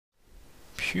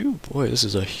Phew, boy, this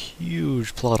is a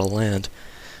huge plot of land.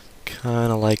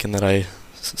 Kinda liking that I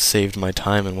saved my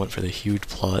time and went for the huge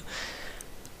plot.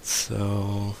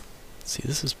 So, let's see,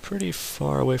 this is pretty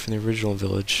far away from the original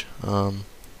village. I'm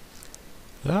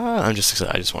just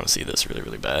excited. I just want to see this really,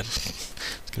 really bad. It's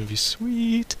gonna be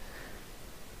sweet.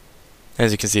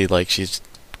 As you can see, like, she's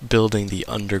building the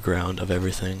underground of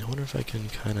everything. I wonder if I can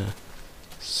kind of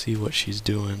see what she's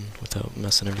doing without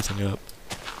messing everything up.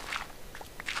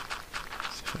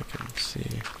 See if I can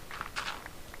see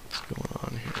what's going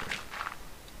on here.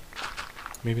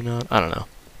 Maybe not. I don't know.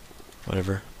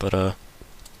 Whatever. But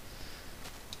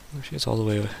she's all the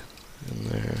way in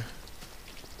there.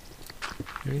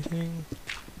 Anything?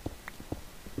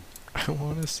 I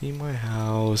want to see my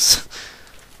house.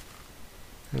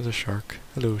 There's a shark.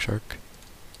 Hello, shark.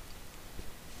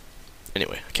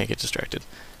 Anyway, I can't get distracted.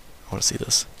 I want to see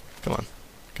this. Come on.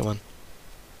 Come on.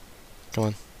 Come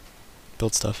on.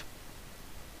 Build stuff.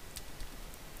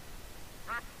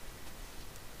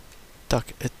 Duck,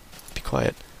 be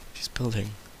quiet. She's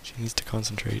building. She needs to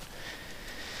concentrate.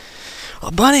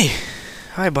 Oh, Bunny!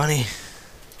 Hi, Bunny.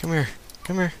 Come here.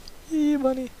 Come here. Hey,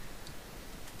 Bunny.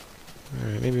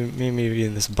 Alright, maybe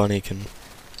this bunny can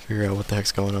figure out what the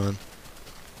heck's going on.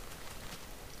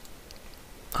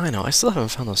 I know, I still haven't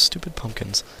found those stupid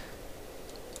pumpkins.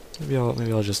 Maybe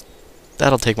I'll just...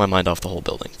 That'll take my mind off the whole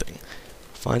building thing.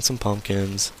 Find some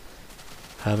pumpkins,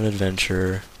 have an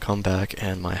adventure, come back,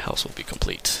 and my house will be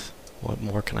complete. What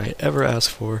more can I ever ask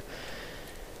for?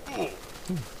 Ooh,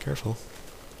 careful.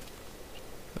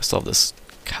 I still have this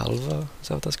calva, is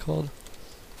that what that's called?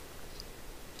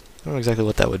 I don't know exactly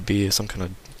what that would be, some kind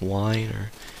of wine,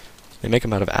 or... They make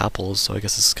them out of apples, so I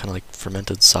guess it's kind of like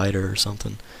fermented cider or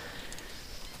something.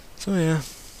 So yeah,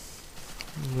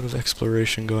 a little bit of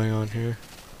exploration going on here.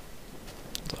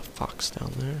 There's a fox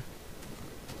down there.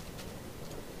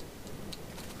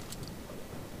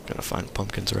 Gonna find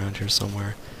pumpkins around here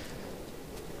somewhere.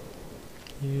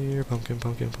 Here, pumpkin,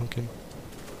 pumpkin, pumpkin.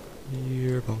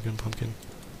 Here, pumpkin, pumpkin.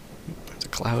 There's a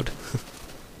cloud.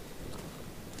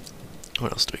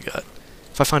 What else do we got?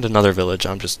 If I find another village,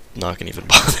 I'm just not gonna even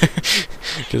bother.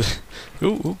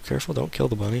 Ooh, careful, don't kill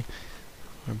the bunny.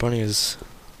 Our bunny is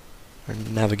our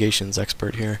navigations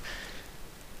expert here.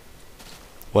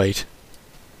 Wait.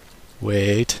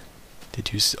 Wait.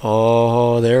 Did you see?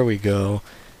 Oh, there we go.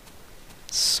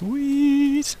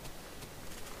 Sweet.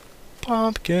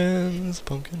 Pumpkins.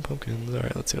 Pumpkins.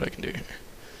 Alright, let's see what I can do here.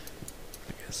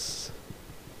 I guess.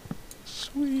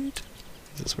 Sweet.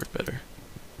 Does this work better?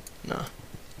 Nah.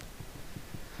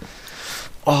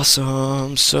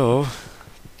 Awesome. So,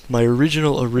 my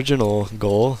original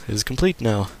goal is complete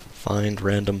now. Find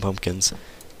random pumpkins.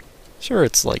 Sure,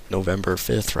 it's like November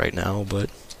 5th right now, but...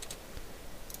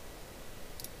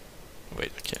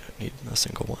 Wait, I can't. I need a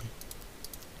single one.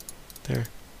 There.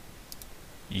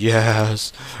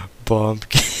 Yes!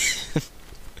 Pumpkin!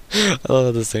 I love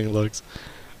how this thing looks.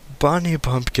 Bunny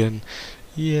pumpkin!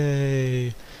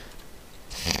 Yay!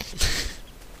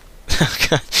 Oh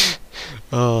god.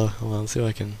 Oh, well, let's see if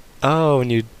I can... Oh, when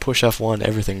you push F1,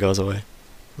 everything goes away.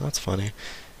 That's funny.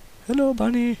 Hello,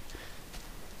 bunny!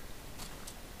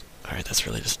 Alright, that's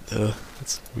really just...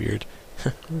 that's weird.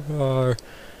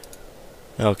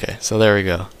 Okay, so there we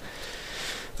go.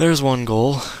 There's one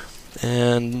goal.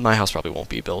 And my house probably won't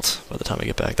be built by the time I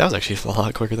get back. That was actually a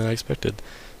lot quicker than I expected.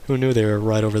 Who knew they were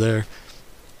right over there?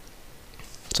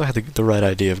 So I had the right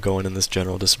idea of going in this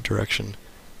general direction.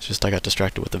 It's just I got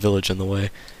distracted with the village in the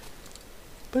way.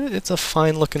 But it's a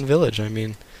fine-looking village. I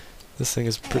mean, this thing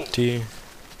is pretty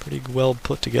well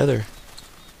put together.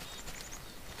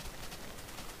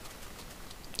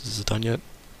 Is it done yet?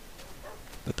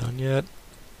 Is it done yet?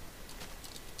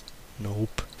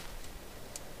 Nope.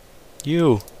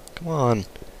 You! Come on.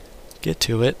 Get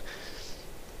to it.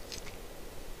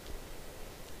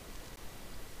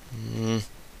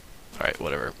 Alright,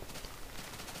 whatever.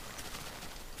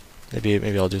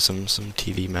 Maybe I'll do some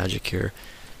TV magic here.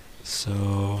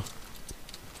 So...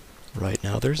 Right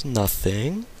now there's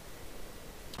nothing.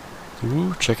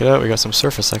 Ooh, check it out. We got some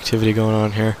surface activity going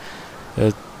on here.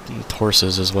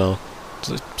 Horses as well.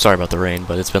 Sorry about the rain,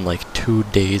 but it's been like 2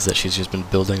 days that she's just been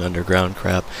building underground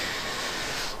crap.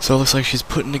 So it looks like she's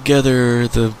putting together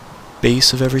the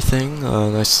base of everything.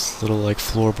 Nice little like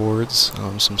floorboards,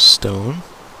 some stone.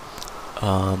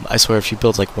 I swear if she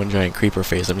builds like one giant creeper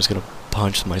face, I'm just gonna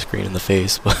punch my screen in the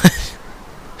face. But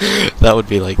that would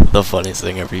be like the funniest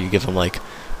thing ever. You give them like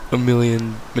a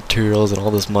million materials and all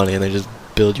this money, and they just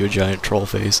build you a giant troll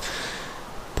face.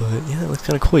 But yeah, it looks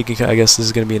kind of cool. I guess this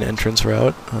is going to be an entrance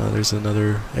route. There's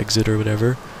another exit or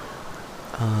whatever.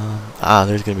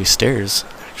 There's going to be stairs,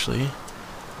 actually.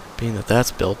 being that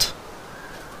that's built.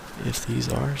 If these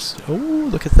are... Oh,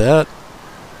 look at that.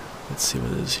 Let's see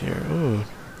what it is here. Oh,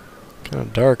 kind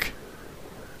of dark.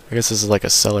 I guess this is like a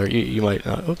cellar. You might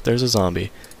not... Oh, there's a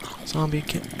zombie. Zombie,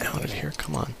 get out of here.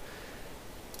 Come on.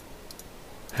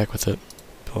 Heck with it.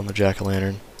 Pulling the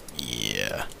jack-o'-lantern.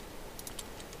 Yeah.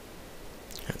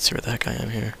 Let's see where the heck I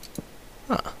am here.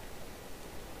 Huh.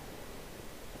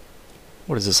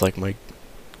 What is this, like my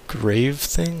grave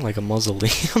thing? Like a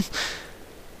mausoleum?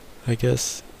 I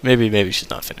guess. Maybe she's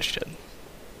not finished yet.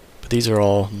 But these are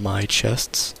all my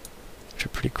chests, which are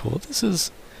pretty cool. This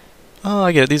is... Oh,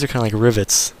 I get it. These are kind of like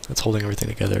rivets that's holding everything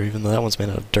together, even though that one's made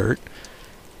out of dirt.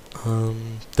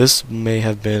 This may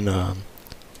have been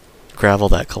gravel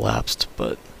that collapsed,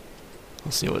 but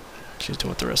we'll see what she's doing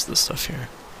with the rest of this stuff here.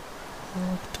 Oh,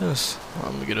 look at this.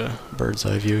 Let me get a bird's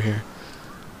eye view here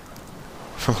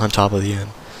from on top of the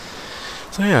end.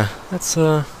 So yeah, that's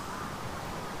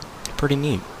pretty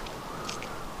neat.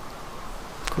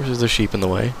 Of course, there's a sheep in the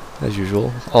way, as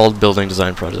usual. All building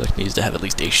design project needs to have at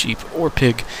least a sheep or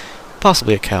pig,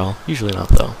 possibly a cow. Usually not,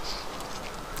 though.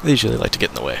 They usually like to get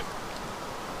in the way.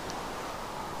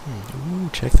 Ooh,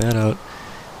 check that out.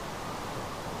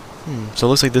 So it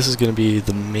looks like this is going to be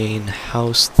the main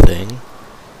house thing.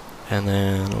 And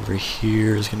then over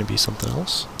here is going to be something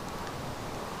else.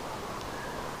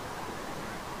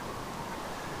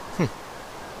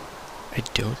 I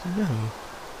don't know.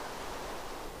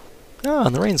 Ah,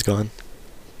 and the rain's gone.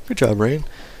 Good job, rain.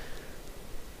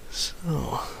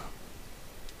 So...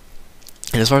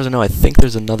 And as far as I know, I think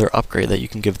there's another upgrade that you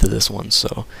can give to this one,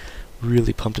 so...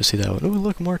 Really pumped to see that one. Ooh,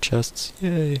 look, more chests.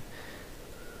 Yay.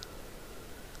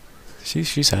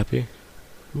 She's happy.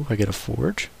 Ooh, I get a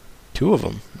forge. 2 of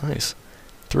them. Nice.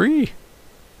 3.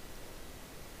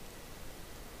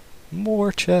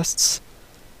 More chests.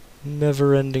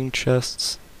 Never-ending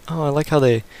chests. Oh, I like how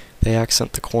they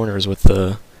accent the corners with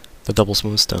the double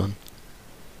smooth stone.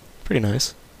 Pretty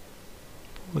nice.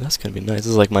 Ooh, that's gonna be nice. This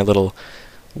is like my little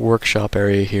workshop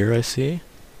area here, I see.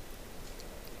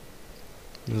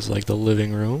 This is like the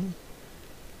living room.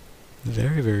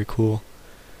 Very, very cool.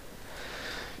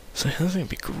 So yeah, this is gonna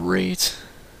be great.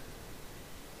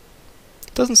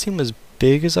 Doesn't seem as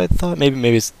big as I thought.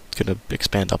 Maybe it's gonna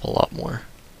expand up a lot more.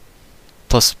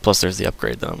 Plus there's the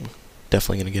upgrade that I'm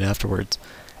definitely gonna get afterwards.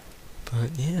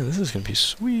 But yeah, this is gonna be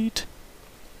sweet.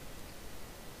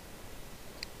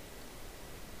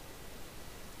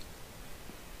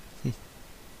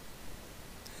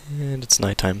 And it's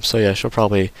nighttime, so yeah, she'll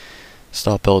probably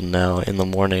stop building now. In the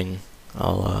morning,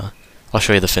 I'll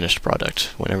show you the finished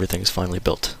product when everything's finally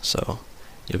built. So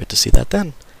you'll get to see that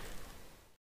then.